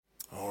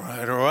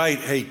right,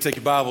 hey, take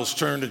your Bibles,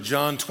 turn to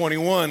John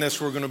 21. That's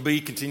where we're going to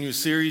be, continue a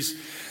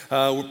series.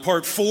 We're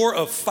part 4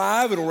 of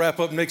 5. It'll wrap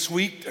up next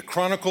week.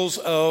 Chronicles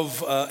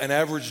of an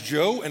Average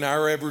Joe, and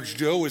our average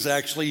Joe is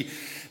actually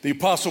the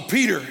Apostle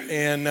Peter.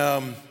 And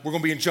we're going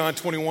to be in John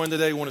 21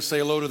 today. We want to say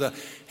hello to the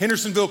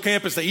Hendersonville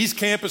campus, the East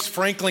Campus,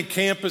 Franklin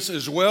campus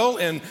as well,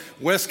 and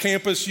West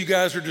Campus. You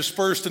guys are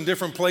dispersed in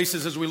different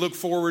places as we look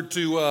forward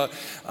to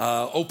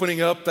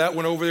opening up that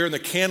one over there in the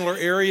Candler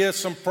area,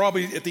 some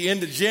probably at the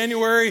end of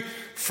January,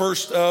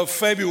 1st of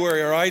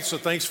February, all right? So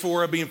thanks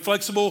for being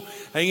flexible,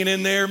 hanging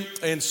in there.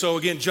 And so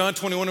again, John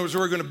 21 is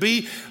where we're going to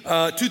be.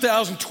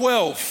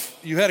 2012,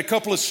 you had a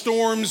couple of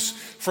storms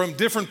from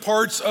different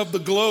parts of the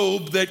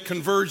globe that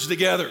converged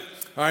together,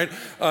 all right?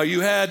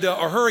 You had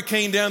a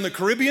hurricane down the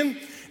Caribbean,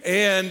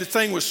 and the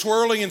thing was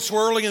swirling, and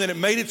then it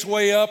made its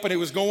way up, and it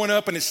was going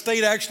up, and it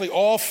stayed actually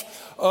off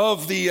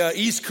of the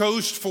East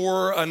Coast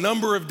for a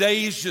number of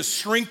days, just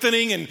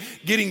strengthening and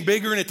getting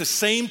bigger. And at the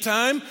same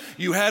time,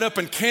 you had up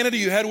in Canada,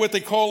 you had what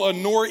they call a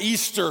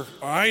nor'easter,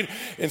 all right?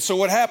 And so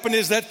what happened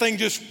is that thing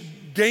just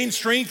gained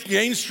strength,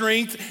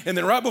 and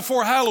then right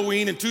before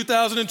Halloween in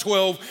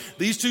 2012,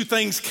 these two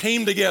things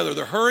came together.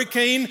 The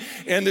hurricane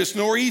and this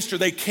nor'easter,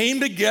 they came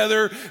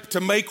together to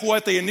make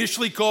what they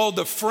initially called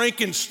the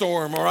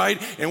Frankenstorm, all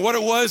right? And what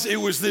it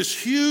was this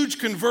huge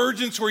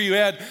convergence where you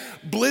had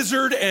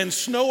blizzard and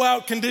snow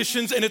out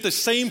conditions, and at the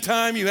same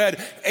time, you had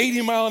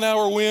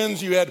 80-mile-an-hour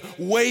winds, you had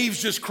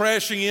waves just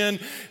crashing in,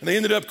 and they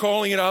ended up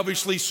calling it,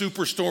 obviously,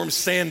 Superstorm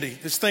Sandy.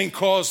 This thing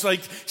caused like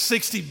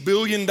 $60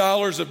 billion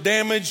of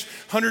damage,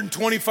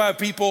 125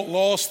 people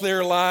lost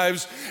their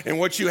lives, and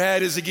what you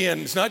had is,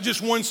 again, it's not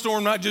just one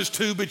storm, not just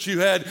two, but you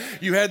had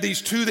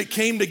these two that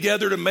came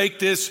together to make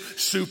this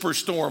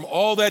superstorm.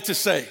 All that to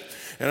say,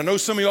 and I know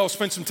some of y'all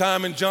spent some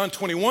time in John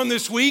 21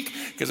 this week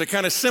because I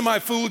kind of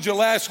semi-fooled you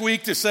last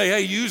week to say,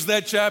 hey, use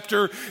that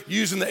chapter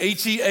using the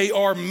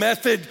HEAR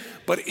method.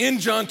 But in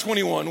John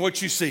 21,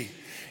 what you see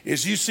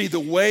is you see the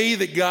way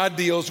that God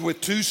deals with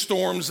two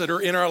storms that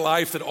are in our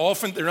life that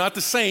often, they're not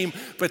the same,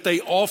 but they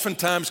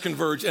oftentimes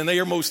converge, and they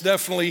are most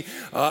definitely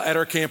at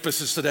our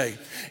campuses today.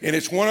 And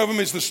it's one of them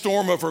is the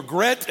storm of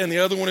regret, and the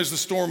other one is the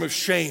storm of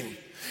shame.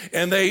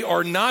 And they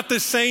are not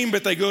the same,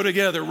 but they go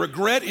together.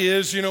 Regret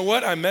is, you know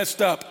what, I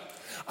messed up.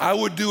 I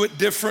would do it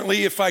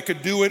differently if I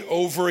could do it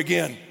over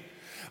again.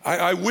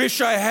 I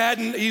wish I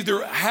hadn't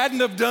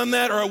have done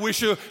that, or I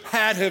wish I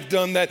had have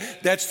done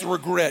that. That's the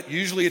regret.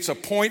 Usually it's a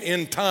point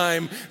in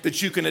time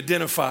that you can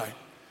identify.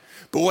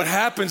 But what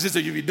happens is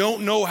that if you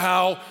don't know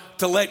how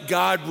to let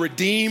God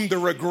redeem the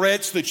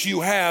regrets that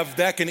you have,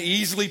 that can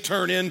easily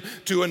turn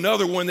into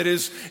another one that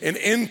is an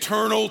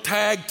internal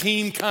tag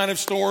team kind of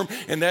storm,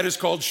 and that is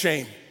called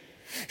shame.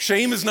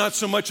 Shame is not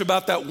so much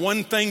about that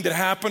one thing that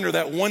happened or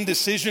that one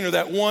decision or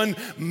that one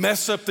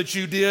mess up that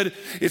you did.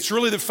 It's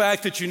really the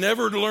fact that you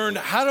never learned,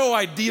 how do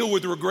I deal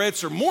with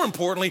regrets? Or more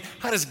importantly,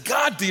 how does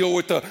God deal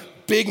with the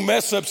big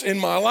mess ups in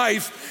my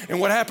life?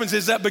 And what happens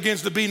is that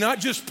begins to be not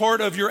just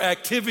part of your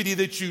activity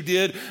that you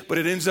did, but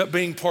it ends up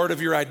being part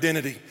of your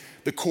identity,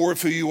 the core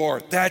of who you are.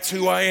 That's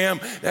who I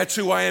am. That's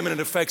who I am, and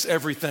it affects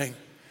everything.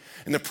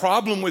 And the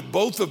problem with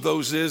both of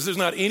those is there's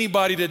not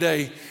anybody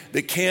today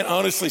that can't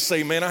honestly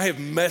say, man, I have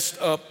messed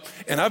up,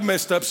 and I've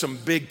messed up some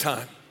big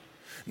time.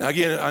 Now,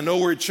 again, I know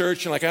we're at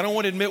church, and I don't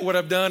want to admit what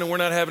I've done, and we're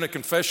not having a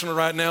confessional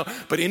right now,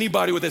 but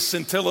anybody with a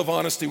scintilla of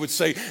honesty would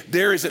say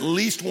there is at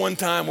least one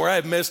time where I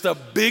have messed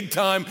up big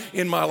time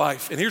in my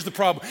life. And here's the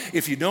problem.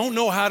 If you don't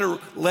know how to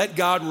let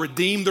God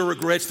redeem the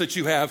regrets that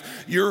you have,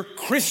 your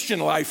Christian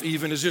life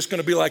even is just going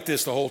to be like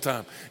this the whole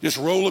time. Just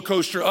roller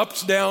coaster,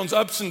 ups and downs,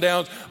 ups and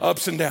downs,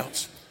 ups and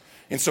downs.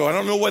 And so I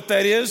don't know what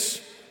that is,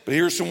 but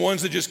here's some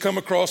ones that just come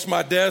across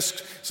my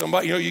desk.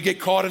 Somebody, you get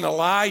caught in a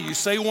lie. You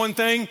say one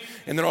thing,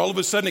 and then all of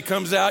a sudden it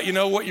comes out, you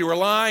know what, you were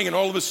lying, and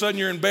all of a sudden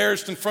you're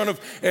embarrassed in front of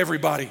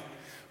everybody.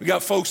 We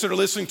got folks that are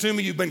listening to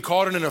me. You've been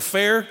caught in an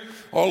affair.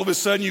 All of a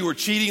sudden you were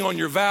cheating on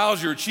your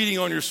vows. You were cheating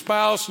on your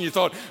spouse, and you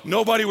thought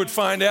nobody would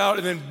find out.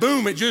 And then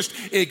boom, it just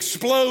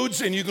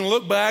explodes, and you can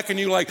look back and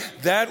you're like,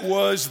 that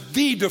was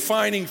the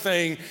defining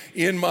thing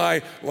in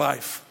my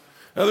life.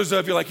 Others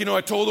of you are like, I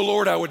told the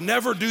Lord I would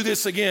never do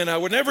this again. I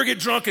would never get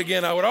drunk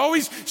again. I would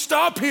always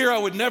stop here. I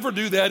would never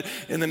do that.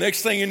 And the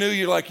next thing you knew,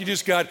 you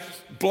just got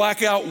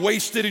blackout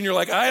wasted, and you're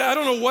like, I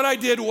don't know what I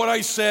did, what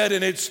I said,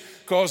 and it's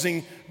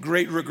causing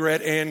great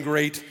regret and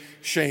great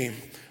shame.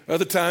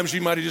 Other times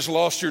you might have just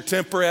lost your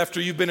temper after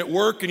you've been at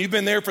work and you've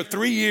been there for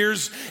 3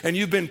 years and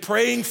you've been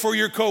praying for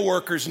your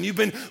coworkers and you've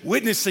been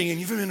witnessing and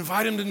you've been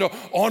inviting them to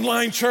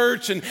online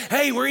church, and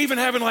hey, we're even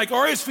having like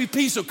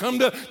RSVP, so come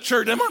to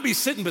church. I might be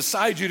sitting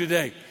beside you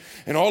today,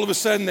 and all of a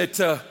sudden that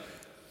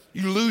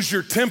you lose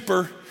your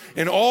temper,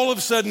 and all of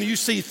a sudden you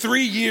see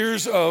 3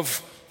 years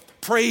of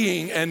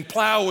praying and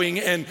plowing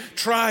and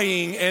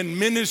trying and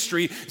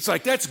ministry. It's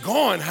like, that's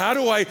gone. How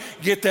do I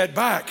get that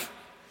back?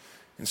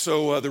 And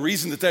so the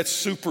reason that that's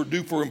super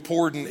duper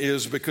important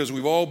is because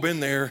we've all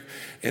been there,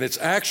 and it's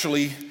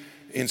actually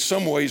in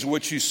some ways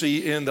what you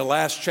see in the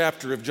last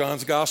chapter of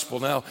John's gospel.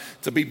 Now,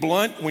 to be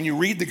blunt, when you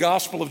read the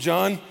Gospel of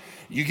John,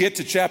 you get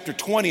to chapter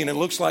 20 and it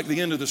looks like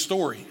the end of the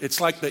story. It's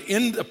like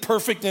the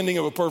perfect ending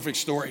of a perfect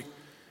story.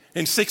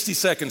 In 60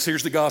 seconds,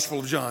 here's the Gospel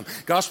of John.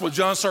 Gospel of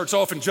John starts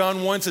off in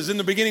John 1, says, in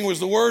the beginning was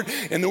the Word,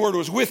 and the Word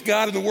was with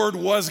God, and the Word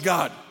was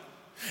God.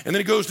 And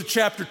then it goes to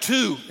chapter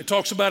 2. It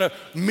talks about a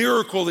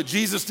miracle that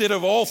Jesus did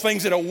of all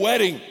things at a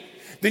wedding.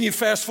 Then you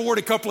fast forward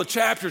a couple of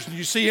chapters and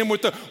you see him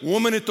with the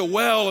woman at the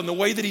well and the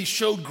way that he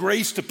showed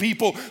grace to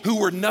people who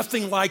were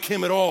nothing like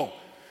him at all.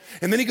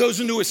 And then he goes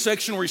into a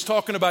section where he's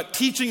talking about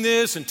teaching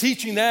this and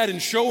teaching that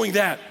and showing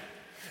that.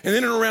 And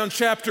then in around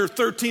chapter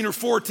 13 or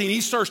 14,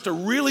 he starts to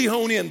really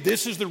hone in.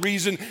 This is the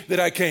reason that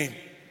I came.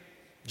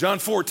 John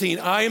 14,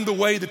 I am the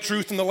way, the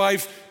truth, and the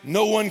life.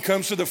 No one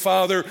comes to the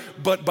Father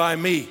but by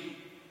me.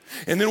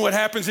 And then what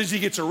happens is he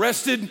gets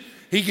arrested,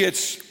 he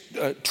gets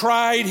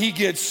tried, he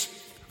gets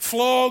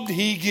flogged,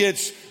 he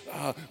gets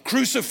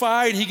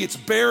crucified, he gets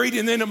buried,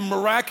 and then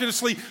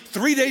miraculously,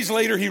 3 days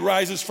later, he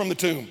rises from the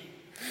tomb.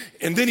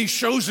 And then he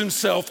shows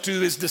himself to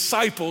his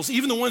disciples,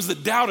 even the ones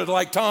that doubted,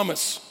 like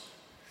Thomas.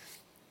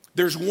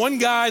 There's one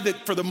guy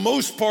that, for the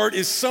most part,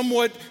 is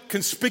somewhat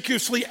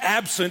conspicuously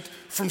absent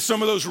from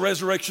some of those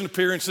resurrection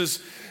appearances,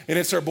 and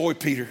it's our boy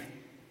Peter.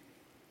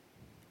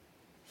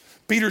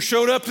 Peter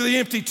showed up to the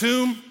empty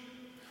tomb,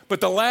 but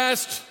the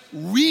last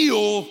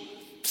real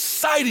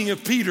sighting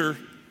of Peter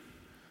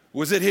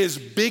was at his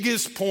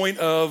biggest point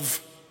of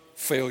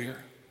failure.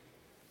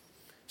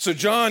 So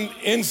John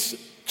ends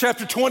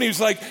chapter 20,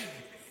 he's like,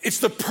 it's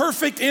the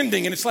perfect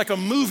ending, and it's like a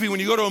movie when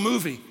you go to a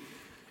movie,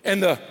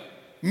 and the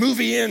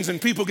movie ends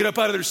and people get up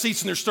out of their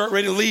seats and they're start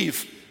ready to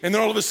leave. And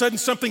then all of a sudden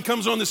something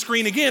comes on the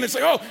screen again. It's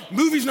like, oh,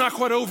 movie's not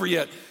quite over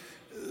yet.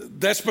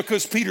 That's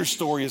because Peter's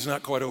story is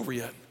not quite over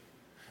yet.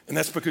 And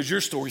that's because your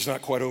story's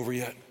not quite over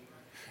yet.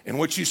 And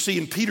what you see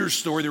in Peter's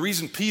story, the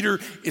reason Peter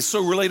is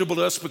so relatable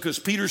to us, because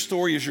Peter's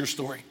story is your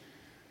story.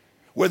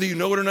 Whether you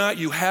know it or not,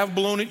 you have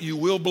blown it, you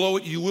will blow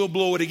it, you will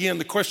blow it again.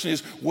 The question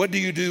is, what do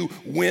you do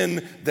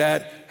when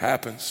that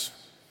happens?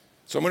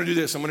 So I'm going to do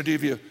this. I'm going to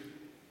give you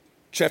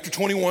chapter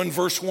 21,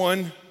 verse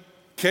 1,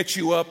 catch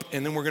you up,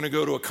 and then we're going to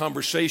go to a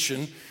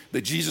conversation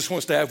that Jesus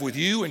wants to have with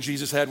you and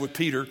Jesus had with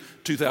Peter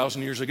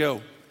 2,000 years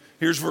ago.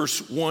 Here's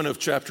verse 1 of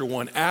chapter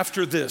 1.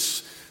 After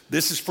this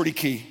is pretty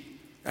key.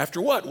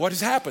 After what? What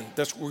has happened?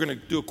 We're going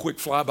to do a quick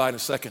flyby in a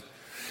second.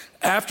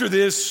 After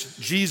this,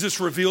 Jesus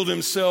revealed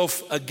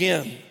himself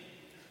again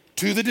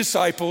to the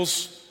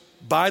disciples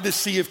by the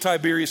Sea of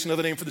Tiberias,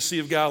 another name for the Sea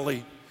of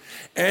Galilee.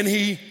 And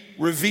he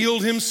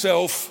revealed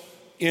himself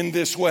in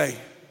this way.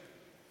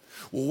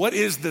 Well, what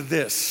is the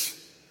this?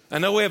 I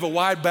know we have a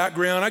wide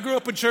background. I grew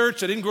up in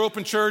church. I didn't grow up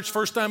in church.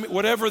 First time,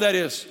 whatever that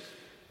is.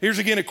 Here's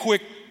again a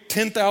quick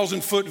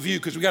 10,000 foot view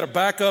because we got to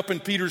back up in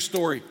Peter's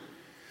story.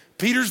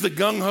 Peter's the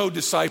gung-ho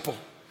disciple.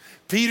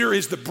 Peter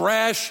is the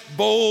brash,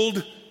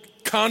 bold,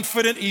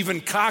 confident, even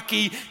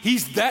cocky.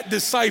 He's that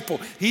disciple.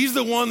 He's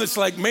the one that's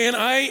like, man,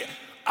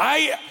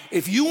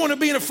 if you want to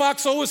be in a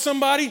foxhole with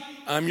somebody,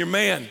 I'm your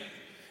man.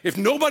 If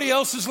nobody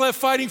else is left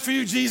fighting for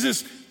you,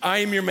 Jesus, I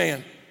am your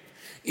man.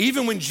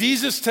 Even when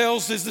Jesus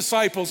tells his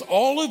disciples,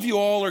 all of you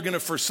all are going to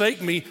forsake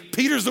me,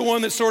 Peter's the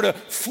one that sort of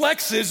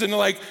flexes and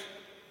like,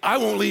 I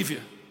won't leave you.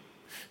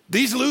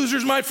 These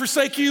losers might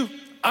forsake you.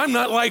 I'm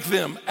not like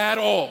them at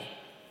all.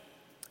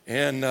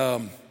 And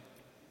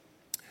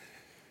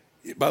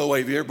by the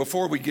way,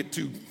 before we get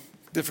too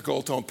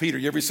difficult on Peter,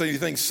 you ever say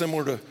anything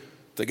similar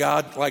to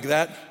God like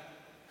that?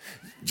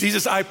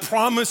 Jesus, I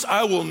promise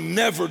I will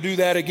never do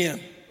that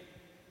again.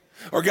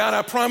 Or God,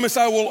 I promise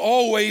I will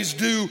always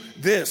do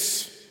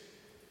this.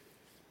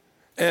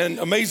 And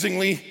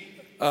amazingly,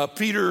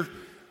 Peter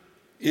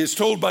is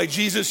told by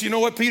Jesus, you know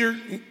what, Peter?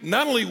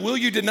 Not only will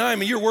you deny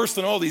me, you're worse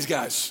than all these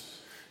guys.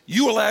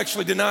 You will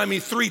actually deny me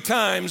 3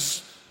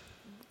 times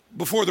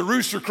before the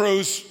rooster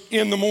crows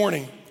in the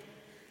morning.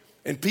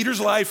 And Peter's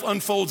life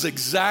unfolds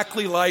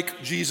exactly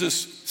like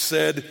Jesus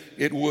said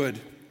it would.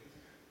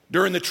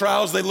 During the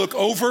trials, they look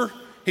over.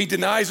 He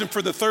denies him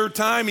for the 3rd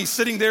time. He's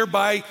sitting there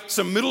by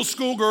some middle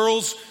school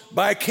girls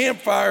by a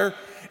campfire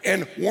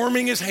and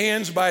warming his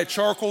hands by a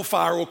charcoal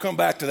fire. We'll come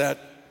back to that.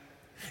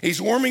 He's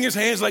warming his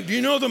hands like, do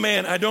you know the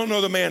man? I don't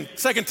know the man.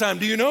 2nd time,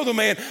 do you know the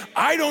man?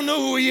 I don't know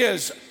who he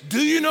is. Do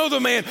you know the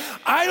man?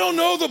 I don't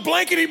know the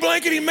blankety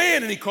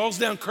man. And he calls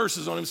down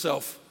curses on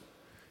himself.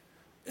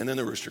 And then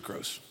the rooster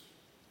crows.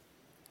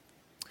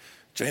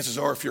 Chances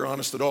are, if you're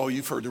honest at all,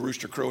 you've heard the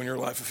rooster crow in your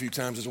life a few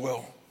times as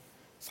well.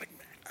 It's like,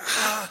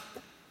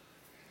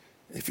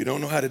 If you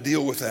don't know how to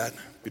deal with that,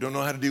 if you don't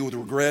know how to deal with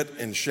regret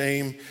and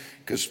shame,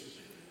 because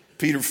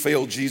Peter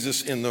failed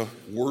Jesus in the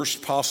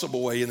worst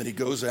possible way, and then he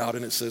goes out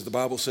and it says, the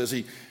Bible says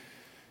he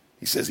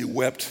says he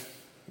wept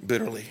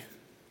bitterly.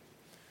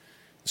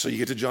 So you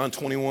get to John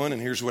 21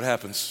 and here's what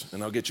happens.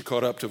 And I'll get you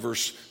caught up to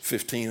verse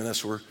 15 and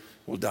that's where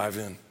we'll dive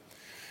in.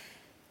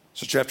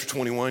 So chapter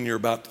 21, you're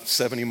about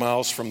 70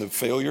 miles from the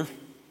failure.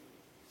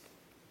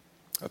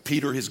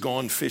 Peter has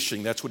gone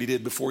fishing. That's what he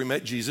did before he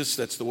met Jesus.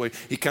 That's the way,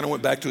 he kind of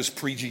went back to his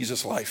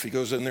pre-Jesus life. He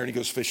goes in there and he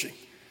goes fishing.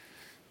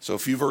 So a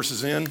few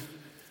verses in,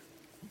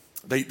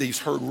 He's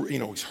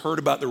heard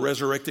about the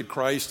resurrected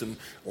Christ, and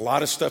a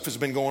lot of stuff has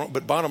been going on.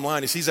 But bottom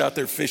line is he's out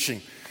there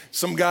fishing.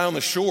 Some guy on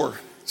the shore,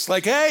 it's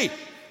like, hey,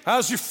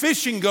 how's your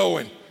fishing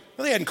going?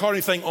 Well, they hadn't caught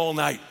anything all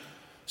night.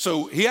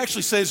 So he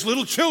actually says,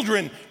 little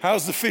children,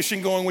 how's the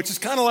fishing going? Which is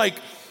kind of like,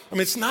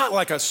 it's not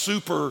like a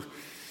super,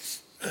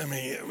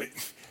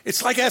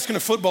 it's like asking a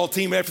football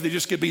team after they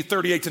just get beat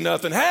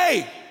 38-0,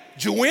 hey,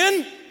 did you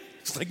win?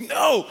 It's like,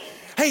 no.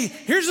 Hey,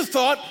 here's a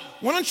thought.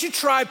 Why don't you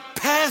try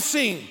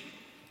passing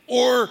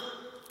or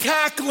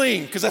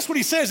tackling? Because that's what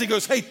he says. He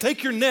goes, hey,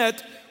 take your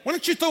net. Why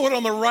don't you throw it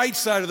on the right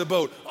side of the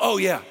boat? Oh,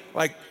 yeah,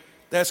 like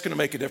that's going to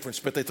make a difference.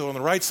 But they throw it on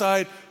the right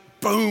side,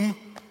 boom,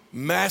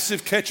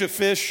 massive catch of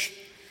fish.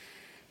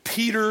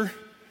 Peter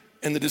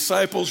and the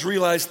disciples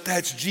realize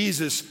that's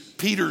Jesus.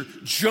 Peter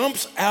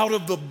jumps out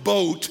of the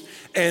boat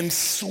and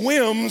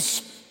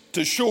swims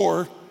to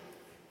shore,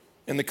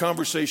 and the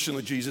conversation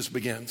with Jesus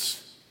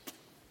begins.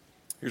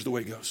 Here's the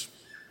way it goes.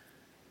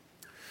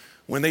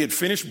 When they had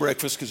finished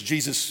breakfast, because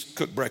Jesus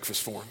cooked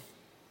breakfast for him,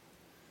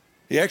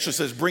 he actually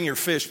says, bring your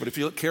fish, but if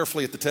you look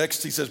carefully at the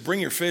text, he says, bring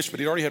your fish, but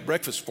he already had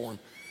breakfast for him.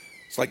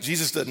 It's like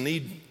Jesus doesn't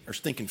need or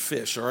thinking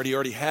fish, or he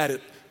already had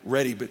it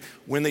ready. But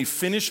when they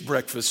finished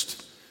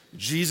breakfast,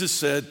 Jesus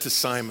said to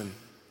Simon,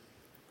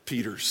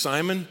 Peter,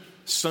 Simon,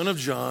 son of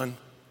John,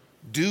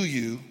 do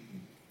you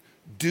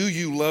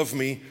love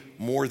me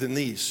more than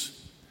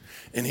these?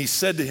 And he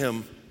said to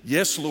him,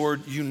 yes,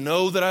 Lord, you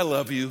know that I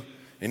love you.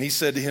 And he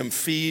said to him,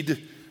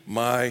 feed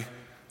my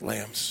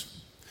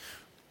lambs.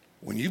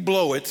 When you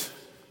blow it,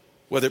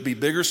 whether it be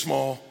big or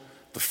small,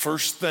 the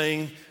first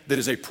thing that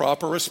is a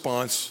proper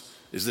response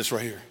is this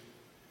right here.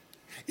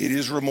 It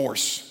is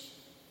remorse.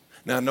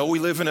 Now, I know we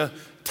live in a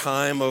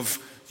time of,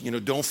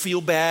 don't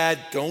feel bad.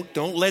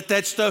 Don't let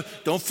that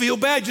stuff, don't feel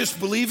bad. Just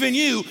believe in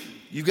you.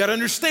 You got to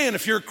understand,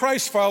 if you're a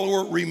Christ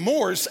follower,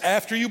 remorse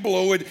after you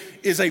blow it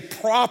is a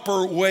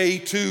proper way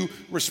to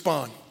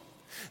respond.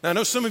 Now, I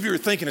know some of you are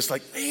thinking, it's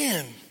like,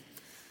 man,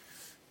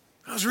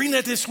 I was reading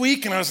that this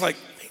week and I was like,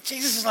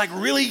 Jesus is like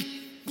really,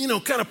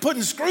 kind of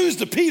putting screws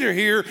to Peter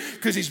here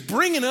because he's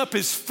bringing up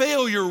his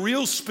failure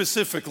real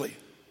specifically.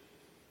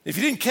 If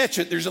you didn't catch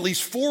it, there's at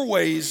least 4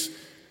 ways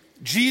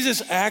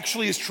Jesus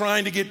actually is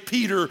trying to get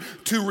Peter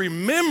to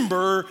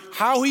remember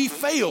how he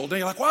failed. And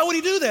you're like, why would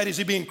he do that? Is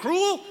he being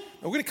cruel?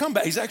 No, we're going to come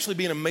back. He's actually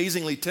being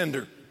amazingly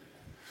tender.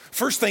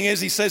 First thing is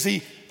he says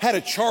he had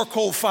a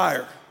charcoal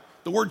fire.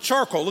 The word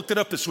charcoal, looked it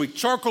up this week.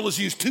 Charcoal is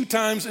used 2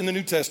 times in the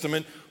New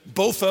Testament,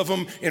 both of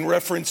them in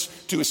reference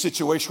to a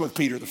situation with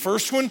Peter. The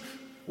first one,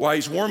 while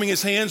he's warming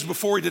his hands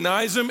before he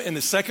denies him, and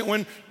the second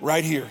one,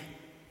 right here.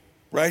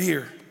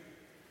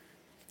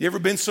 You ever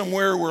been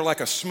somewhere where like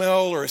a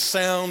smell or a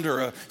sound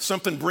or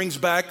something brings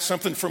back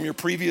something from your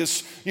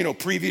previous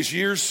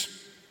years?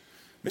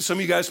 Some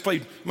of you guys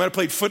might have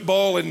played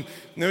football, and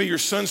maybe your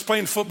son's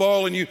playing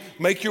football, and you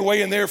make your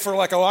way in there for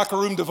like a locker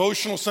room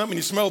devotional or something, and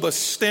you smell the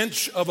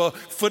stench of a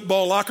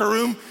football locker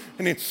room,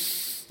 and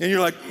you're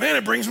like, man,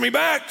 it brings me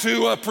back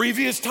to a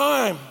previous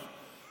time.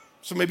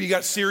 So maybe you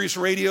got Sirius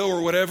Radio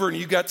or whatever, and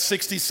you got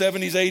 60s,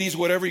 70s, 80s,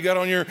 whatever you got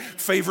on your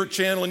favorite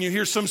channel, and you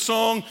hear some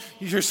song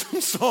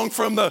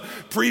from the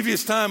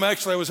previous time.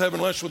 Actually, I was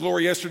having lunch with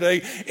Lori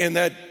yesterday, and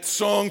that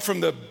song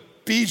from the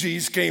Bee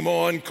Gees came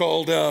on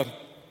called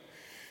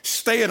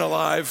Staying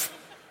Alive.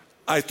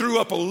 I threw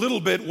up a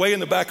little bit way in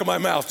the back of my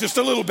mouth, just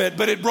a little bit,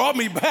 but it brought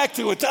me back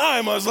to a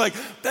time. I was like,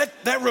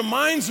 that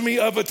reminds me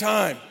of a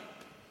time.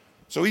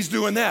 So he's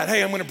doing that.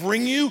 Hey, I'm going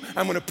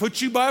to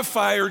put you by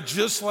fire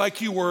just like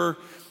you were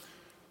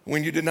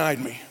when you denied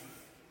me.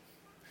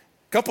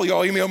 A couple of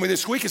y'all emailed me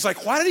this week. It's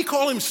like, why did he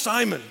call him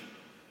Simon?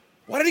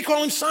 Why did he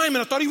call him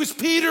Simon? I thought he was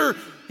Peter.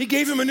 He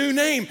gave him a new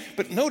name.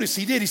 But notice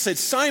he did. He said,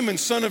 Simon,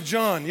 son of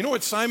John. You know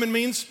what Simon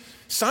means?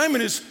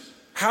 Simon is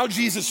how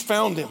Jesus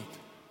found him.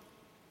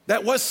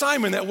 That was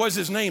Simon. That was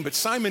his name. But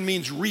Simon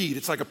means reed.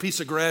 It's like a piece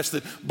of grass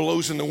that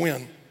blows in the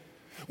wind.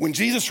 When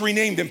Jesus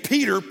renamed him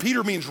Peter,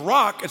 Peter means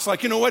rock. It's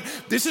like, you know what?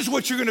 This is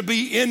what you're going to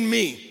be in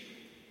me.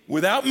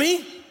 Without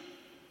me,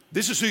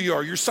 this is who you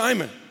are. You're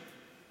Simon.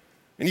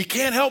 And you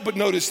can't help but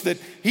notice that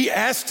he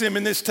asked him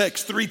in this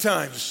text 3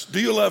 times, do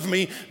you love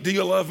me? Do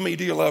you love me?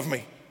 Do you love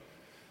me?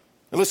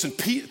 And listen,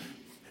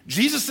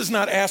 Jesus does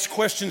not ask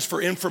questions for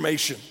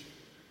information.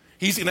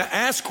 He's going to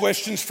ask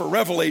questions for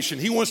revelation.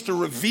 He wants to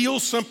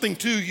reveal something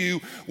to you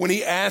when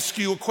he asks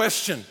you a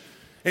question.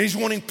 And he's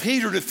wanting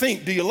Peter to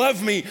think, do you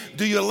love me?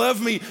 Do you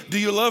love me? Do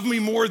you love me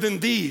more than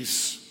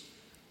these?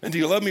 And do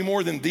you love me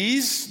more than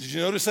these? Did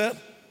you notice that?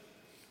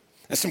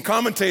 And some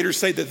commentators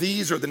say that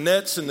these are the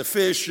nets and the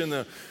fish and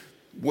the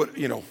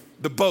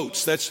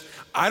boats.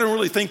 I don't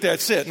really think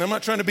that's it. And I'm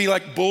not trying to be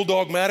like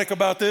bulldogmatic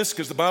about this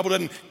because the Bible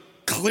doesn't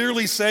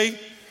clearly say.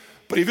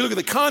 But if you look at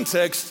the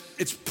context,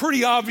 it's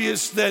pretty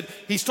obvious that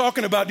he's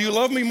talking about, do you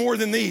love me more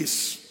than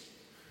these?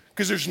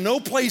 Because there's no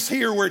place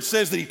here where it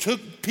says that he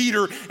took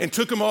Peter and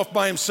took him off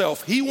by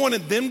himself. He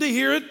wanted them to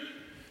hear it.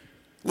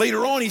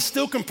 Later on, he's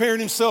still comparing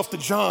himself to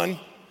John.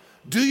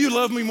 Do you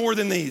love me more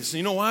than these?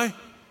 You know why?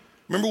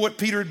 Remember what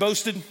Peter had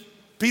boasted?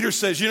 Peter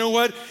says, you know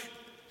what?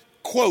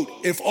 quote,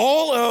 if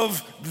all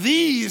of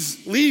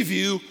these leave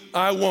you,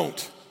 I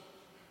won't.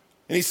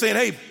 And he's saying,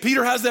 hey,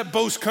 Peter, how's that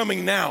boast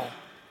coming now?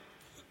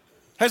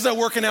 How's that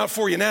working out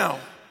for you now?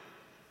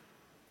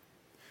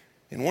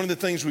 And one of the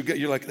things we get,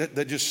 you're like,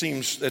 that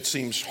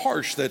seems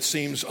harsh, that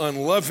seems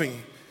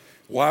unloving.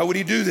 Why would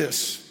he do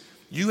this?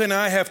 You and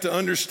I have to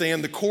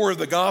understand the core of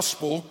the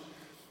gospel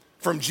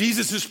from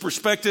Jesus'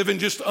 perspective and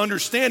just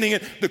understanding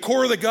it. The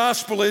core of the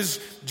gospel is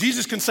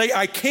Jesus can say,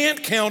 I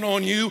can't count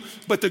on you,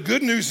 but the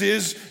good news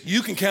is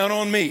you can count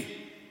on me.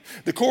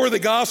 The core of the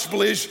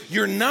gospel is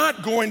you're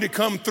not going to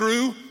come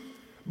through,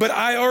 but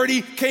I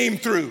already came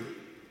through.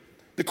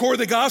 The core of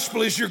the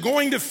gospel is you're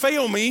going to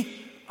fail me.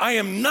 I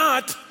am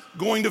not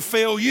going to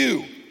fail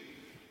you.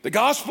 The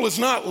gospel is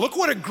not, look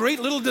what a great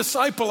little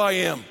disciple I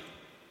am.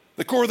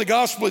 The core of the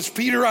gospel is,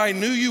 Peter, I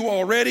knew you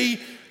already.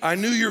 I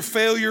knew your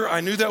failure.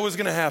 I knew that was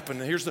going to happen.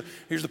 And here's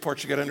the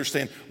part you got to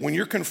understand. When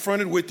you're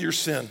confronted with your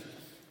sin,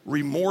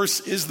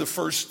 remorse is the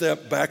first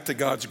step back to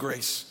God's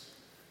grace.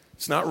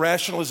 It's not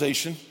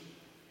rationalization.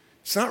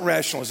 It's not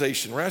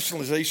rationalization.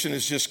 Rationalization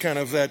is just kind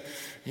of that,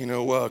 kind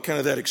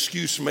of that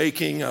excuse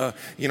making.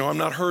 I'm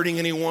not hurting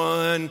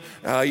anyone.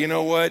 You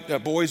know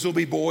what? Boys will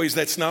be boys.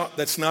 That's not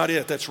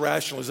it. That's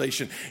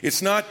rationalization.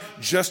 It's not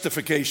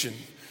justification.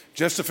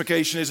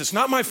 Justification is, it's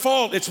not my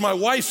fault. It's my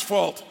wife's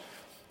fault.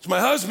 It's my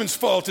husband's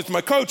fault. It's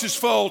my coach's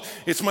fault.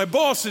 It's my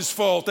boss's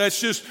fault. That's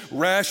just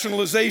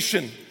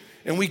rationalization.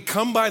 And we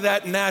come by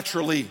that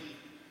naturally.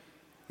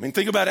 I mean,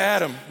 think about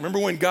Adam. Remember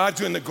when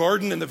God's in the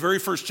garden in the very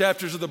first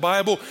chapters of the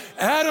Bible?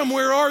 Adam,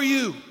 where are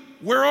you?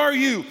 Where are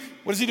you?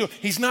 What is he doing?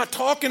 He's not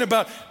talking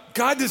about,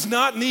 God does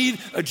not need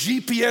a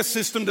GPS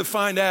system to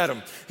find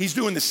Adam. He's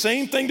doing the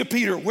same thing to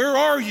Peter. Where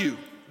are you?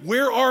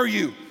 Where are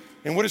you?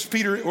 And what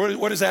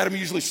does Adam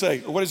usually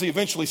say? Or what does he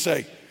eventually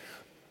say?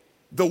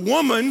 The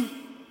woman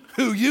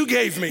who you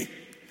gave me.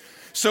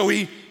 So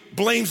he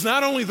blames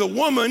not only the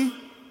woman,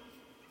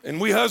 and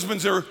we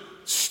husbands are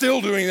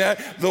still doing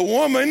that, the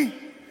woman,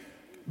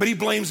 but he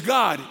blames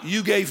God.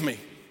 You gave me.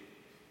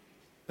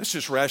 That's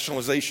just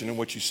rationalization. And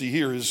what you see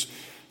here is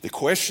the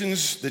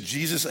questions that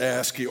Jesus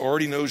asked, he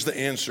already knows the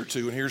answer to.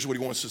 And here's what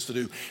he wants us to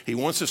do. He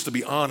wants us to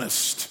be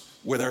honest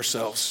with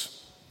ourselves.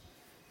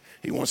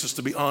 He wants us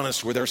to be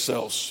honest with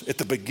ourselves. At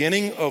the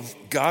beginning of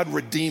God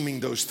redeeming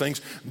those things,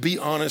 be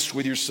honest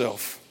with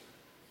yourself.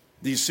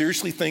 Do you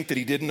seriously think that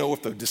he didn't know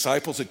if the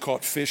disciples had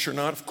caught fish or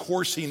not? Of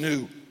course he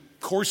knew. Of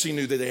course he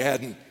knew that they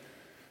hadn't.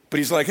 But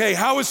he's like, hey,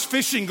 how is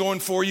fishing going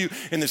for you?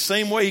 In the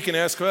same way he can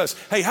ask us,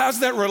 hey,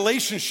 how's that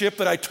relationship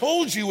that I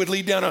told you would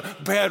lead down a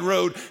bad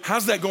road?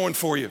 How's that going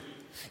for you?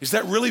 Is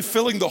that really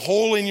filling the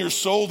hole in your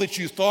soul that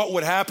you thought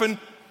would happen?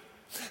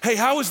 Hey,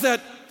 how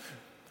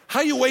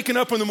are you waking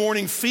up in the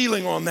morning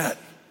feeling on that?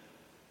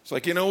 It's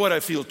like, you know what? I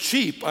feel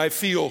cheap. I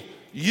feel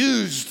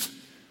used.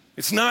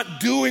 It's not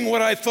doing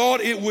what I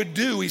thought it would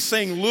do. He's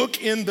saying,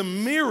 look in the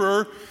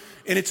mirror,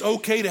 and it's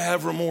okay to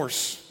have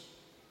remorse.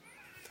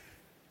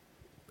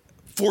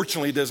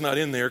 Fortunately, it does not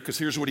end there, because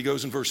here's what he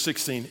goes in verse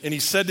 16. And he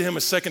said to him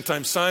a second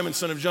time, Simon,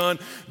 son of John,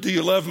 do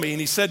you love me? And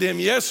he said to him,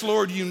 yes,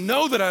 Lord, you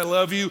know that I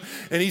love you.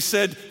 And he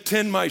said,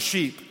 tend my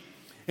sheep.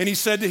 And he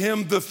said to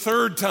him the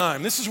third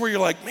time. This is where you're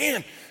like,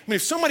 man,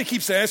 if somebody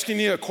keeps asking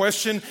you a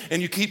question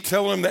and you keep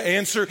telling them the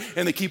answer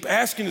and they keep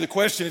asking you the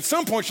question, at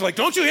some point you're like,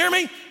 don't you hear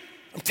me?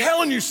 I'm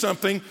telling you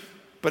something.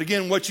 But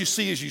again, what you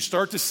see is you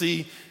start to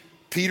see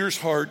Peter's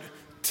heart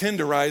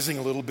tenderizing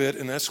a little bit,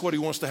 and that's what he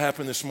wants to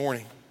happen this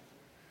morning.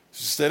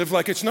 Instead of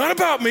like, it's not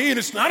about me and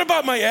it's not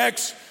about my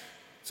ex,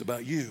 it's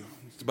about you.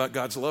 It's about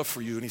God's love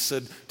for you. And he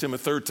said to him a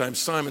third time,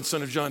 Simon,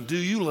 son of John, do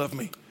you love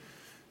me?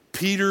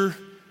 Peter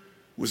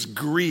was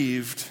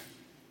grieved.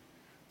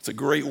 It's a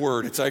great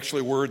word. It's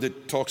actually a word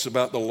that talks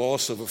about the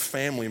loss of a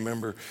family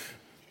member.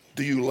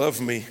 Do you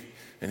love me?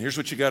 And here's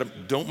what you got to,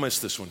 don't miss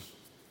this one.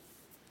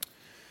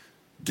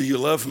 Do you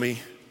love me?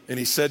 And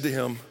he said to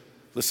him,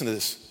 listen to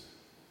this,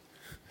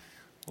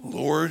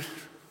 Lord,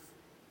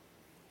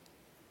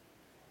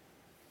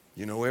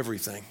 you know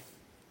everything.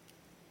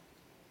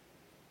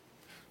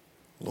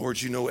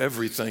 Lord, you know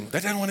everything.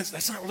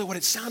 That's not really what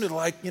it sounded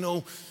like,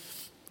 a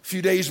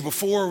few days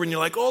before when you're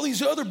like, all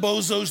these other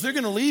bozos, they're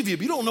going to leave you,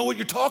 but you don't know what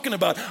you're talking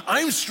about.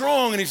 I'm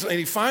strong. And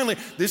he finally,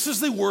 this is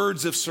the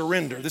words of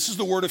surrender. This is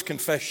the word of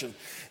confession.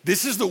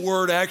 This is the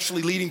word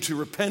actually leading to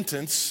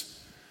repentance.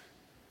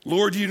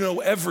 Lord, you know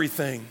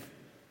everything.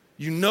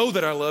 You know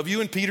that I love you,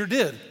 and Peter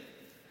did.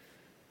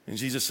 And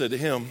Jesus said to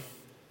him,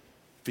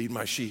 feed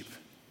my sheep.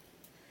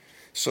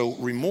 So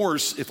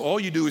remorse, if all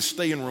you do is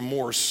stay in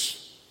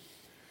remorse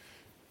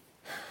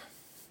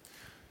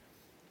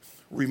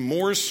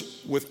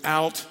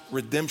without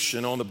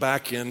redemption on the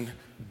back end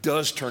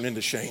does turn into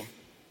shame.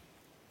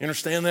 You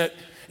understand that?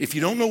 If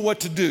you don't know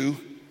what to do,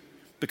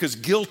 because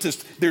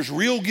there's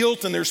real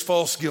guilt and there's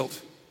false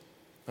guilt.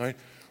 All right?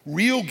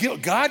 Real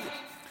guilt. God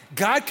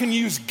can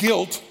use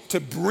guilt to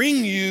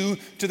bring you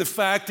to the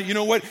fact that, you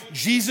know what?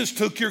 Jesus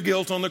took your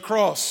guilt on the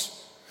cross.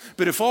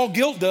 But if all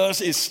guilt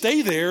does is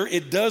stay there,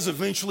 it does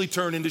eventually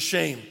turn into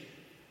shame.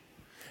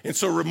 And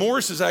so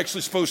remorse is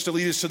actually supposed to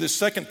lead us to this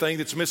second thing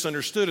that's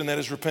misunderstood, and that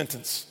is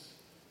repentance.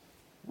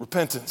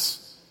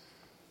 Repentance.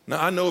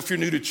 Now, I know if you're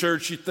new to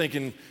church, you're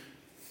thinking,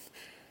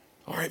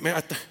 all right,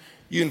 man,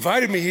 you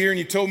invited me here and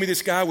you told me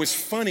this guy was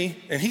funny,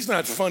 and he's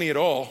not funny at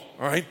all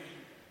right?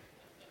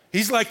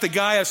 He's like the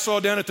guy I saw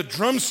down at the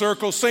drum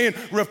circle saying,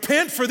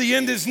 repent for the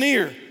end is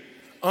near.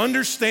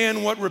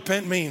 Understand what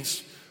repent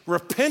means.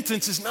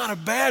 Repentance is not a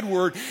bad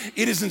word.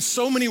 It is in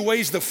so many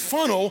ways the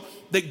funnel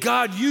that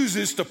God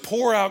uses to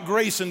pour out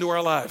grace into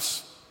our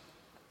lives.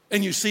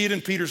 And you see it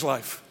in Peter's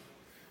life.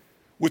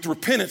 With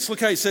repentance, look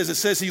how it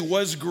says he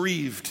was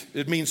grieved.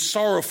 It means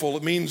sorrowful.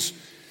 It means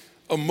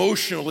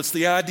emotional. It's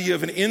the idea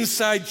of an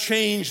inside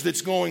change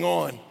that's going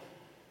on.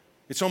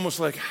 It's almost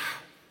like,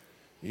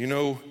 you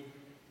know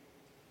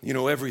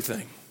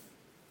everything.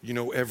 You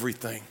know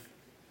everything.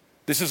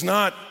 This is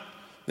not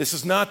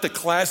the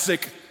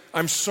classic,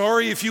 I'm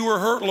sorry if you were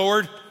hurt,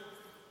 Lord.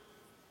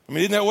 I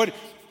mean,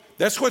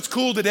 that's what's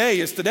cool today.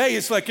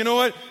 It's like, you know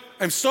what?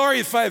 I'm sorry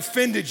if I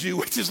offended you,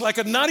 which is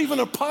like not even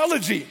an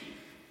apology.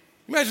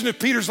 Imagine if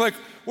Peter's like,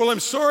 well,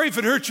 I'm sorry if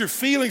it hurt your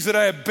feelings that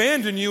I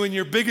abandoned you in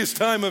your biggest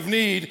time of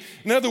need.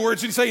 In other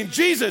words, he's saying,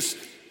 Jesus,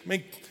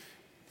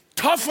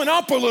 toughen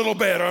up a little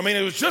bit.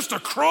 It was just a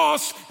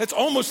cross. That's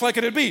almost like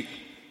it'd be.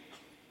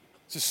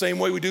 It's the same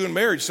way we do in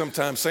marriage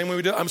sometimes. Same way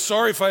we do. I'm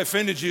sorry if I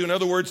offended you. In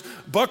other words,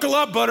 buckle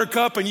up,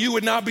 buttercup, and you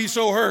would not be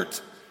so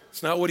hurt.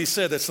 It's not what he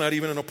said. That's not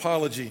even an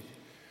apology.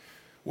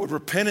 What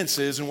repentance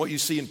is and what you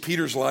see in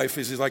Peter's life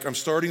is he's like, I'm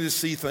starting to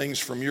see things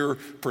from your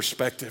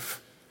perspective.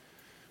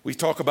 We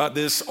talk about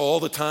this all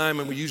the time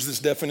and we use this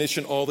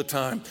definition all the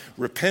time.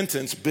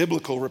 Repentance,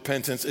 biblical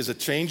repentance, is a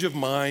change of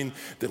mind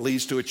that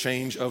leads to a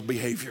change of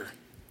behavior.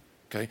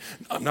 Okay?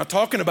 I'm not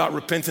talking about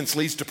repentance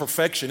leads to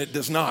perfection. It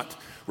does not.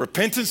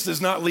 Repentance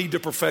does not lead to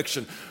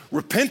perfection.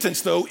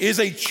 Repentance, though, is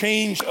a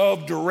change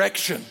of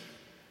direction.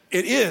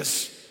 It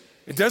is.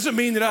 It doesn't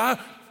mean that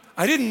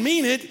I didn't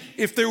mean it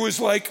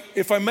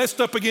if I messed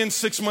up again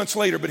 6 months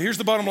later. But here's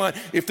the bottom line.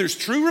 If there's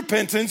true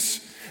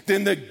repentance,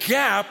 then the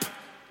gap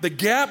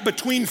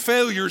between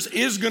failures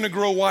is going to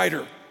grow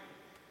wider.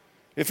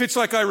 If it's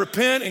like I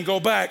repent and go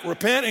back,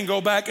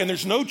 and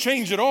there's no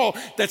change at all,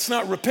 that's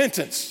not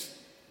repentance.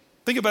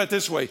 Think about it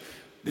this way.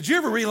 Did you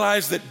ever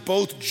realize that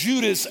both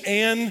Judas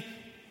and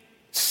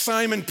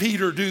Simon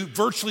Peter do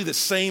virtually the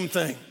same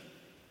thing?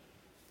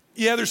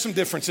 Yeah, there's some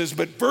differences,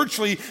 but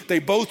virtually they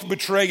both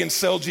betray and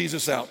sell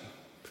Jesus out.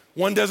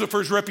 One does it for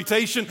his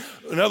reputation,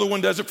 another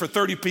one does it for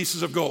 30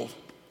 pieces of gold.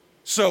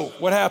 So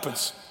what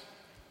happens?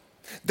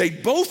 They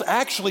both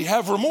actually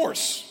have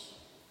remorse.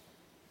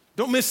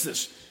 Don't miss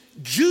this.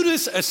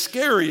 Judas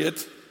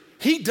Iscariot,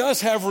 he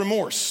does have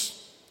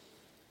remorse.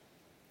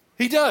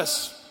 He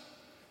does.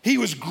 He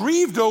was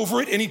grieved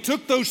over it, and he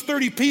took those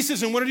 30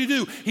 pieces, and what did he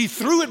do? He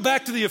threw it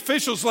back to the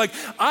officials like,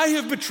 I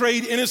have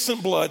betrayed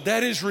innocent blood.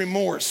 That is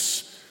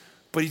remorse.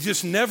 But he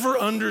just never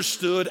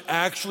understood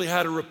actually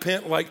how to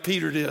repent like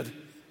Peter did.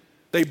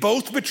 They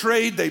both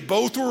betrayed. They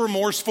both were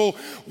remorseful.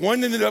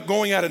 One ended up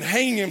going out and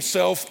hanging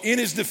himself in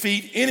his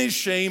defeat, in his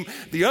shame.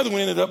 The other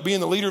one ended up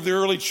being the leader of the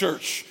early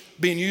church,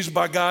 being used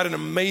by God in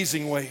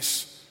amazing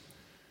ways.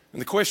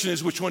 And the question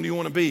is, which one do you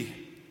want to be?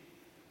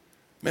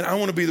 Man, I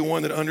want to be the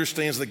one that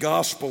understands the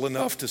gospel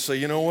enough to say,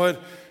 you know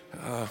what?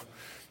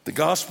 The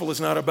gospel is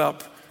not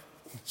about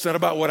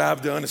what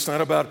I've done. It's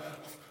not about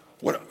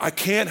what I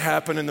can't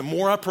happen. And the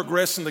more I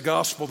progress in the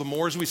gospel, the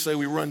more, as we say,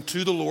 we run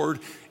to the Lord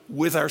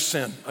with our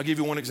sin. I'll give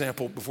you one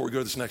example before we go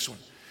to this next one.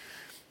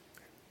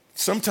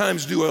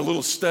 Sometimes do a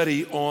little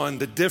study on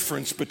the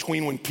difference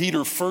between when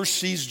Peter first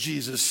sees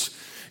Jesus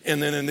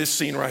and then in this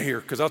scene right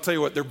here. Because I'll tell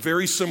you what, they're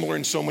very similar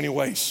in so many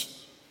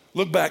ways.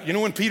 Look back. You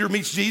know when Peter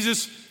meets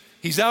Jesus?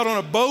 He's out on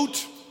a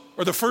boat,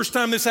 or the first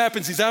time this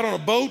happens, he's out on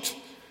a boat,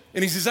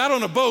 and he's out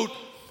on a boat.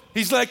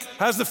 He's like,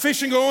 how's the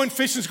fishing going?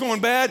 Fishing's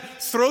going bad.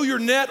 Throw your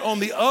net on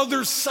the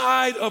other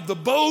side of the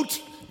boat.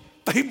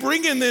 They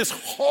bring in this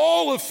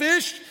haul of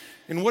fish,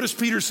 and what does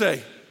Peter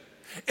say?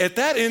 At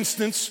that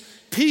instance,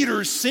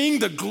 Peter, seeing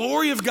the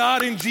glory of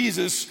God in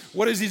Jesus,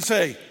 what does he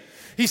say?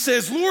 He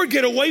says, Lord,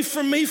 get away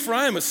from me, for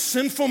I am a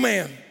sinful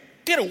man.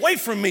 Get away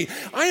from me.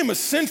 I am a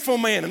sinful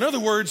man. In other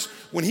words,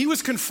 when he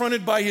was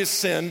confronted by his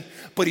sin,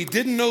 but he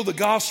didn't know the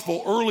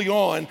gospel early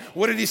on,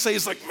 what did he say?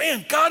 He's like,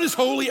 man, God is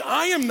holy.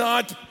 I am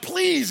not.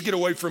 Please get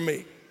away from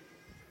me.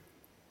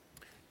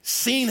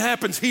 Scene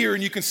happens here,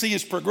 and you can see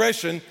his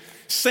progression.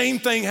 Same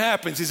thing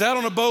happens. He's out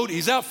on a boat.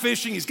 He's out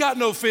fishing. He's got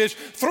no fish.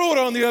 Throw it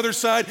on the other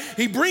side.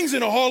 He brings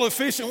in a haul of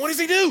fish, and what does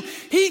he do?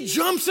 He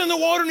jumps in the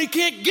water, and he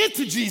can't get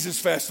to Jesus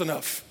fast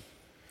enough.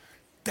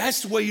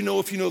 That's the way you know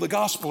if you know the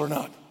gospel or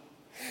not.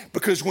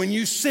 Because when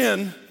you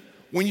sin,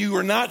 when you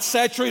are not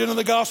saturated in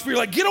the gospel, you're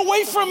like, get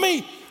away from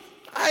me.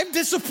 I've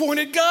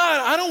disappointed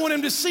God. I don't want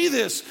him to see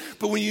this.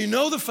 But when you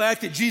know the fact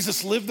that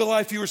Jesus lived the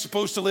life you were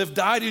supposed to live,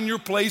 died in your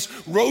place,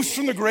 rose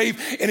from the grave,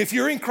 and if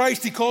you're in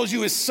Christ, he calls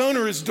you his son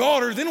or his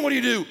daughter, then what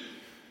do?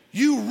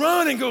 You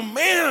run and go,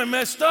 man, I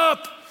messed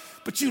up,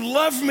 but you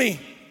love me.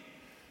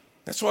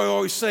 That's why I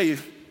always say,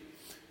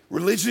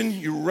 religion,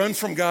 you run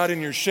from God in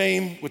your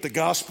shame. With the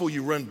gospel,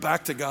 you run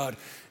back to God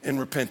in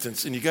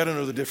repentance. And you got to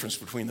know the difference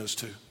between those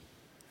two.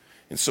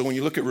 And so when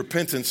you look at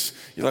repentance,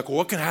 you're like, well,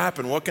 what can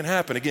happen? What can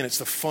happen? Again, it's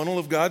the funnel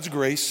of God's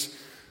grace.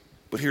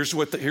 But here's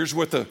what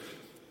the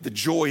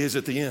joy is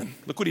at the end.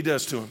 Look what he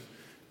does to him.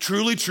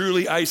 Truly,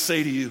 truly, I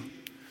say to you,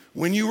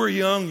 when you were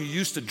young, you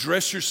used to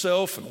dress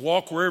yourself and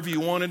walk wherever you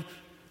wanted.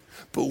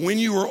 But when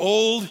you are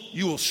old,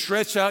 you will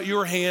stretch out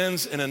your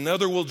hands and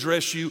another will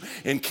dress you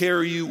and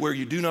carry you where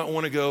you do not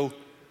want to go.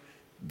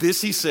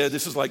 This he said,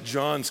 this is like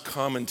John's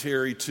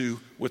commentary to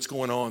what's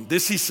going on.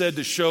 This he said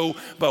to show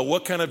by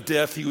what kind of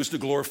death he was to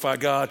glorify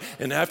God.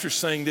 And after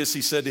saying this,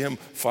 he said to him,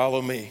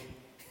 follow me.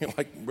 You're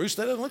like, Bruce,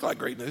 that doesn't look like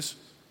great news.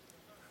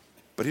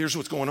 But here's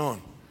what's going on.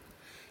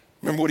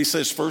 Remember what he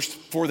says first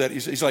for that?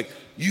 He's like,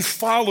 you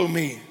follow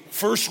me.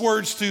 First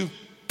words to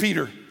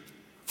Peter.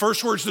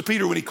 First words to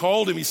Peter when he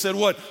called him, he said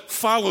what?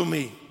 Follow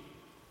me.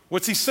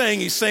 What's he saying?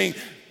 He's saying,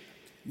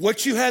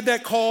 what you had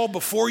that call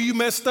before you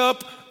messed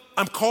up,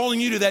 I'm calling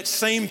you to that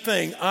same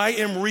thing. I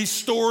am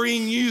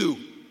restoring you.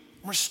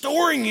 I'm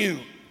restoring you.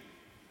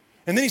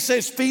 And then he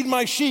says, feed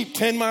my sheep,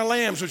 tend my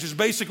lambs, which is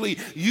basically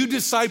you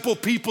disciple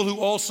people who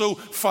also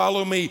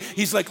follow me.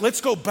 He's like,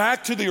 let's go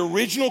back to the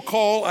original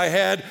call I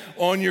had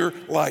on your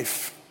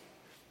life.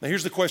 Now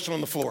here's the question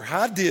on the floor.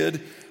 How did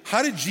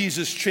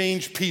Jesus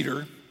change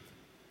Peter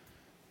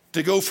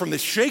to go from the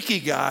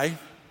shaky guy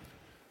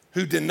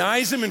who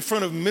denies him in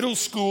front of middle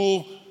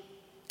school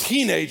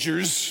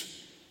teenagers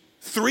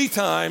 3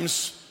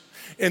 times,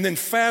 and then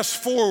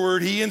fast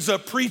forward, he ends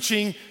up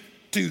preaching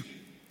to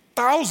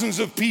thousands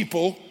of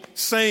people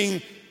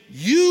saying,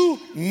 you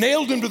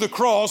nailed him to the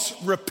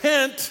cross,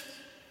 repent,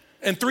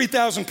 and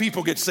 3,000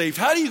 people get saved.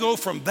 How do you go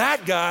from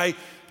that guy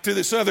to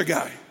this other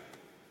guy?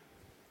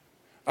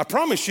 I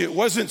promise you, it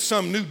wasn't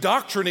some new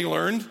doctrine he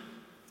learned.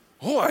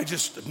 Oh, I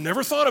just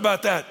never thought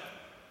about that.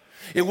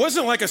 It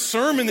wasn't like a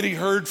sermon that he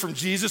heard from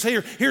Jesus.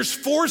 Hey, here's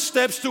 4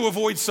 steps to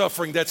avoid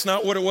suffering. That's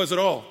not what it was at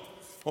all.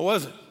 What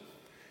was it?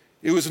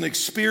 It was an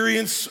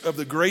experience of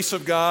the grace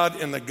of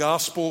God and the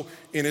gospel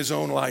in his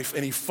own life.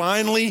 And he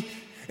finally,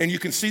 and you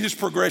can see this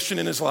progression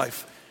in his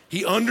life,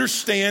 he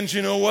understands,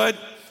 you know what?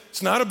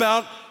 It's not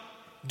about,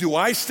 do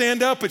I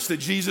stand up? It's that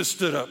Jesus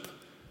stood up.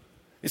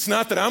 It's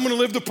not that I'm going to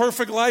live the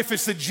perfect life.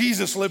 It's that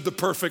Jesus lived the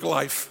perfect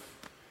life.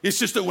 It's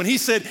just that when he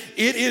said,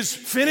 it is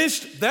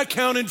finished, that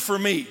counted for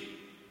me.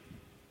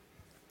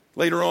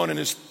 Later on in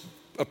his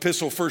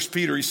epistle, 1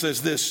 Peter, he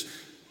says this,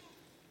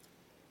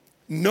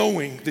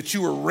 knowing that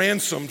you were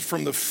ransomed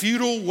from the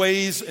futile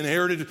ways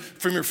inherited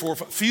from your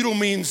forefathers. Futile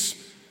means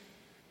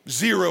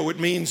zero. It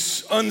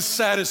means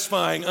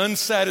unsatisfying,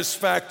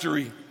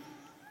 unsatisfactory.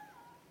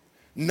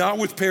 Not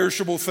with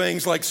perishable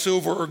things like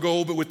silver or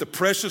gold, but with the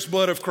precious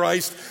blood of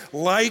Christ,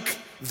 like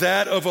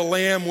that of a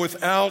lamb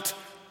without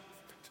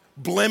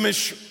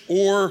blemish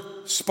or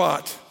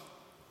spot.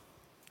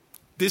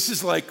 This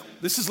is like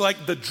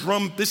the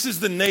drum, this is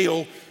the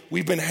nail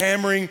we've been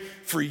hammering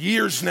for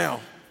years now.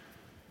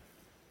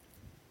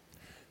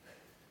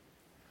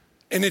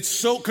 And it's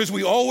so, because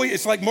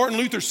it's like Martin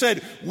Luther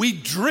said, we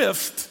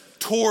drift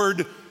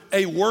toward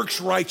a works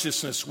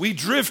righteousness. We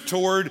drift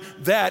toward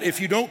that.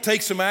 If you don't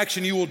take some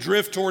action, you will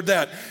drift toward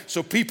that.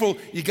 So people,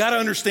 you got to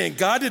understand,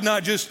 God did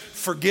not just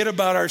forget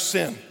about our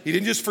sin. He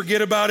didn't just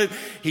forget about it.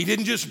 He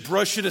didn't just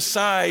brush it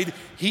aside.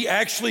 He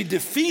actually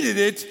defeated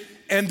it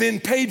and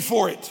then paid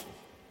for it.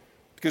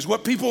 Because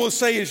what people will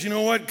say is, you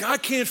know what?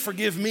 God can't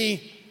forgive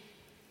me.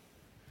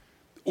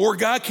 Or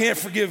God can't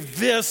forgive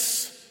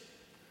this.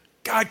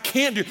 God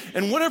can't do,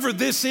 and whatever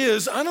this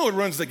is, I know it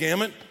runs the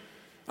gamut.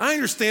 I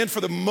understand for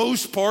the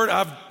most part,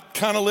 I've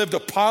kind of lived a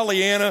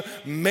Pollyanna,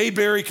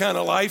 Mayberry kind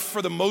of life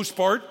for the most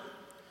part.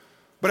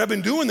 But I've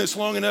been doing this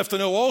long enough to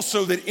know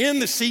also that in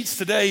the seats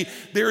today,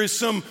 there is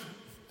some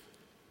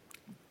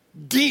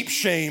deep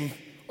shame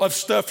of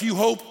stuff you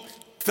hope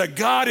to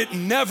God it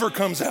never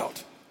comes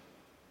out.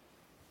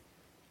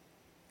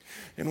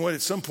 And what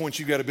at some point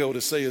you got to be able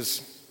to say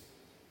is,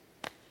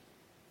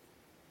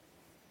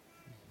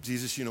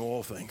 Jesus, you know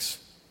all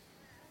things.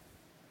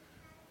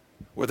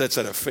 Whether it's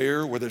that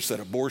affair, whether it's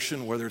that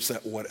abortion, whether it's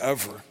that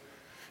whatever,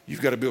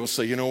 you've got to be able to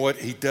say, you know what?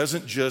 He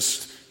doesn't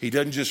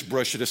just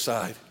brush it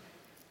aside.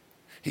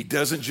 He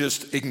doesn't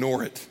just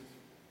ignore it.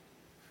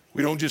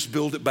 We don't just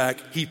build it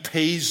back. He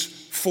pays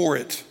for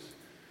it.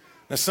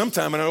 Now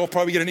sometime, and I'll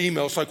probably get an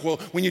email, it's like, well,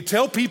 when you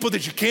tell people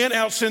that you can't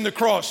out-sin the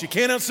cross,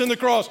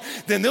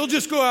 then they'll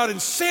just go out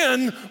and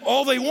sin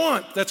all they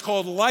want. That's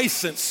called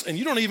license. And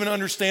you don't even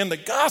understand the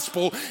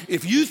gospel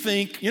if you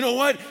think, you know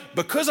what,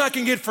 because I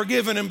can get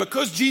forgiven and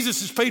because Jesus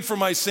has paid for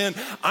my sin,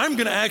 I'm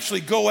going to actually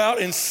go out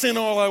and sin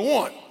all I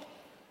want.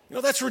 You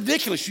know, that's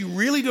ridiculous. You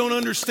really don't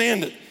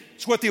understand it.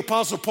 It's what the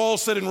Apostle Paul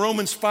said in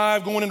Romans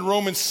 5, going into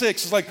Romans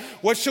 6. It's like,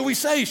 what shall we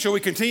say? Shall we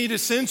continue to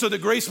sin so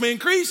that grace may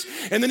increase?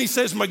 And then he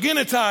says,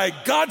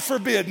 Magenitai, God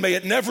forbid, may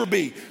it never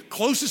be.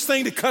 Closest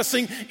thing to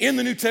cussing in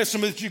the New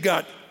Testament that you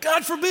got.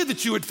 God forbid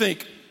that you would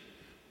think.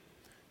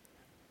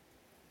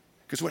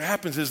 Because what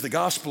happens is the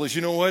gospel is,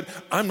 you know what?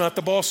 I'm not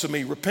the boss of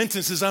me.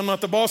 Repentance is I'm not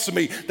the boss of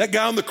me. That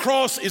guy on the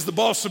cross is the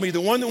boss of me. The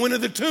one that went to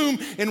the tomb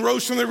and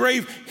rose from the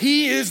grave,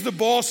 he is the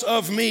boss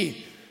of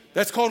me.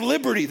 That's called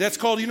liberty. That's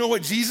called, you know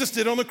what Jesus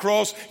did on the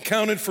cross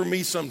counted for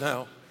me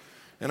somehow.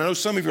 And I know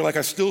some of you are like,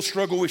 I still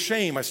struggle with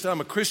shame.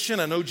 I'm a Christian.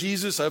 I know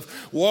Jesus. I've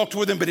walked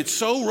with him, but it's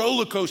so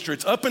roller coaster.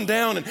 It's up and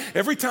down. And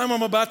every time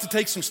I'm about to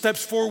take some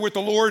steps forward with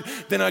the Lord,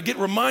 then I get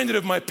reminded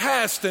of my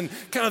past and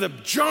kind of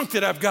the junk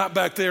that I've got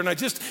back there.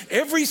 And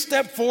every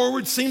step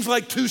forward seems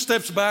like 2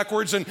 steps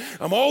backwards. And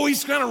I'm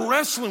always kind of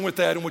wrestling with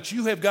that. And what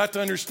you have got to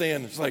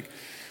understand is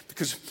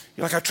because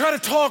I try to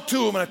talk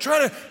to him and I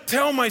try to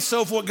tell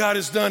myself what God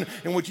has done.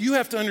 And what you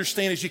have to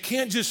understand is you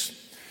can't just,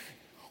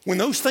 when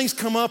those things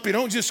come up, you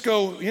don't just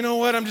go, you know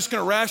what, I'm just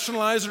going to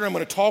rationalize it or I'm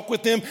going to talk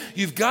with them.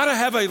 You've got to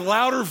have a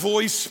louder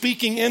voice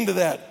speaking into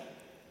that.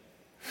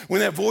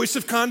 When that voice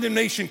of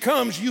condemnation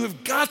comes, you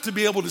have got to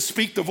be able to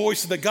speak the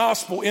voice of the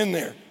gospel in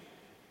there.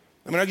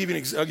 I'll give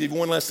you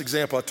one last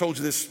example. I told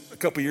you this a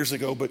couple years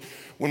ago, but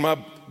when my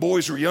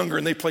boys were younger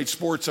and they played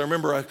sports, I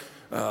remember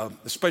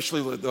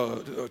especially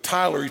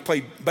Tyler, he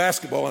played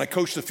basketball, and I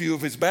coached a few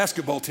of his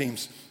basketball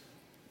teams.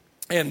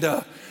 And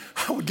I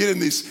would get in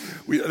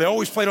they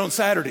always played on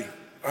Saturday,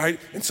 all right?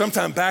 And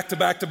sometimes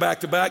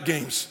back-to-back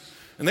games.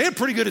 And they had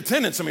pretty good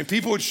attendance. I mean,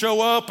 people would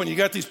show up, and you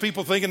got these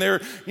people thinking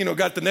they're,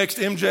 got the next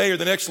MJ or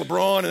the next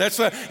LeBron,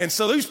 and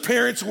so these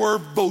parents were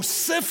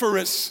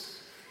vociferous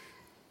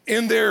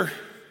in their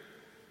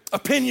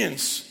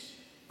opinions,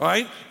 all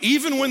right?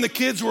 Even when the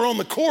kids were on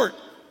the court.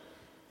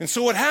 And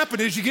so what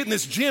happened is you get in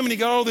this gym and you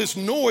got all this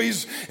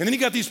noise, and then you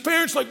got these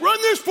parents like, run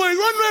this play, run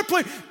that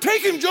play,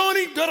 take him,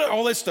 Johnny,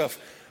 all that stuff.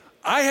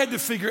 I had to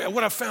figure out,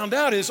 what I found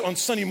out is on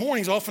Sunday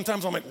mornings,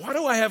 oftentimes I'm like, why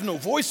do I have no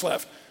voice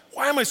left?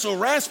 Why am I so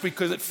raspy?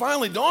 Because it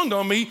finally dawned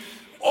on me,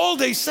 all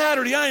day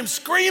Saturday, I am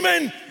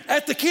screaming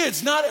at the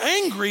kids, not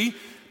angry,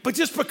 but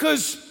just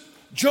because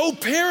Joe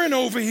Perrin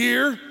over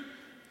here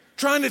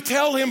trying to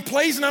tell him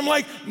plays, and I'm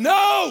like,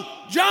 no,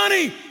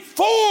 Johnny,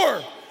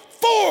 4,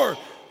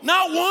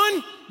 not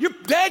 1. Your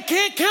dad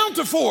can't count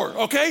to 4,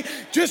 okay?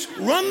 Just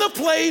run the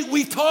play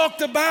we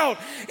talked about.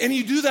 And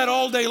you do that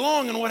all day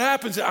long, and what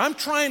happens is I'm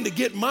trying to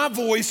get my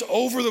voice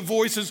over the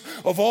voices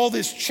of all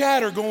this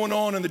chatter going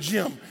on in the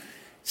gym.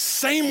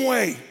 Same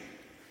way.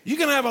 You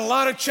can have a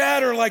lot of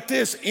chatter like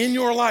this in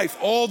your life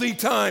all the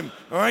time,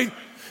 all right?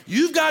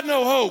 You've got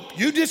no hope.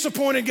 You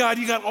disappointed God.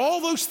 You got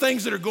all those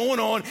things that are going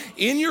on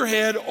in your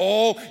head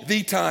all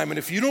the time. And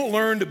if you don't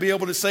learn to be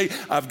able to say,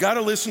 I've got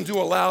to listen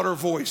to a louder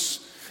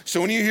voice. So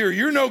when you hear,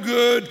 you're no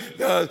good,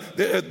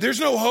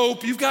 there's no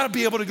hope, you've got to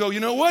be able to go, you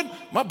know what?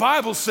 My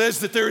Bible says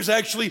that there is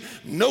actually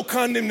no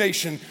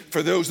condemnation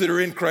for those that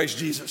are in Christ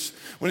Jesus.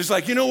 When it's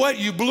like, you know what?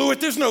 You blew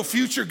it. There's no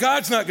future.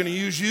 God's not going to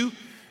use you.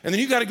 And then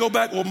you got to go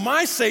back. Well,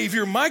 my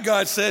Savior, my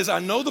God says, I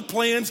know the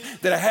plans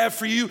that I have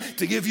for you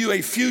to give you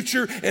a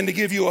future and to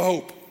give you a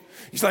hope.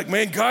 He's like,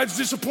 man, God's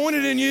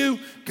disappointed in you.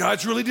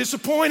 God's really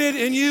disappointed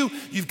in you.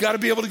 You've got to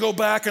be able to go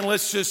back and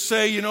let's just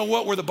say, you know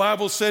what, where the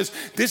Bible says,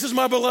 this is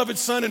my beloved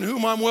Son in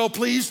whom I'm well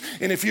pleased.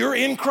 And if you're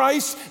in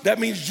Christ, that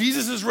means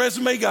Jesus'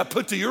 resume got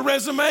put to your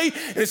resume.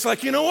 And it's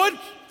like, you know what?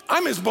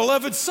 I'm his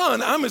beloved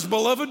son. I'm his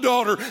beloved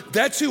daughter.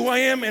 That's who I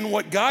am. And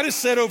what God has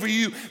said over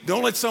you,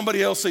 don't let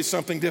somebody else say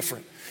something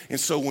different. And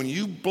so when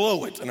you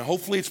blow it, and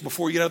hopefully it's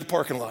before you get out of the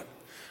parking lot,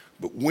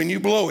 but when you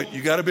blow it,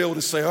 you got to be able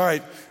to say, all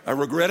right, I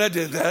regret I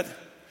did that.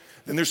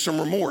 Then there's some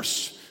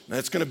remorse. Now,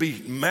 it's going to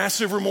be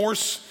massive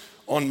remorse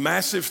on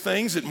massive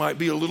things. It might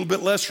be a little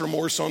bit less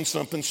remorse on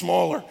something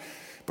smaller.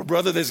 But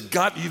brother,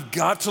 you've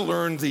got to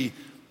learn the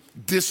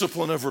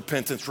discipline of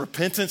repentance.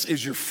 Repentance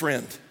is your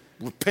friend.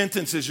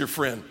 Repentance is your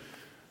friend.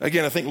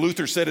 Again, I think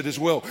Luther said it as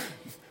well.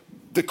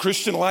 The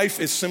Christian life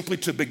is simply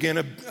to begin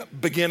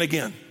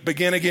again.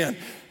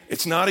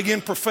 It's not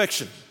again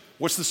perfection.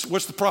 What's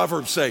the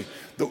proverb say?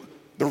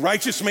 The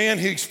righteous man,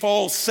 he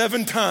falls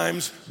 7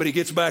 times, but he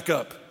gets back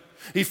up.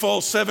 He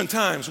falls 7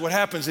 times. What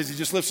happens is he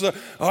just lifts it up.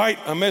 All right,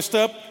 I messed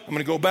up. I'm going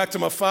to go back to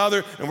my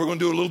Father, and we're going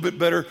to do a little bit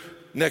better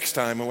next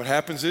time. And what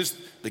happens is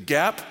the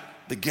gap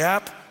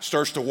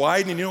starts to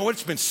widen. And you know what?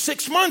 It's been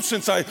 6 months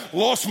since I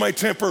lost my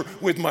temper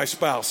with my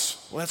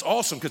spouse. Well, that's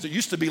awesome because it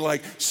used to be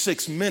like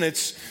 6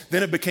 minutes.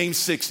 Then it became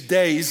 6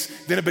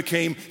 days. Then it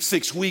became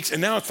 6 weeks. And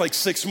now it's like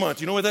 6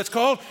 months. You know what that's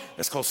called?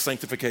 That's called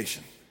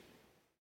sanctification.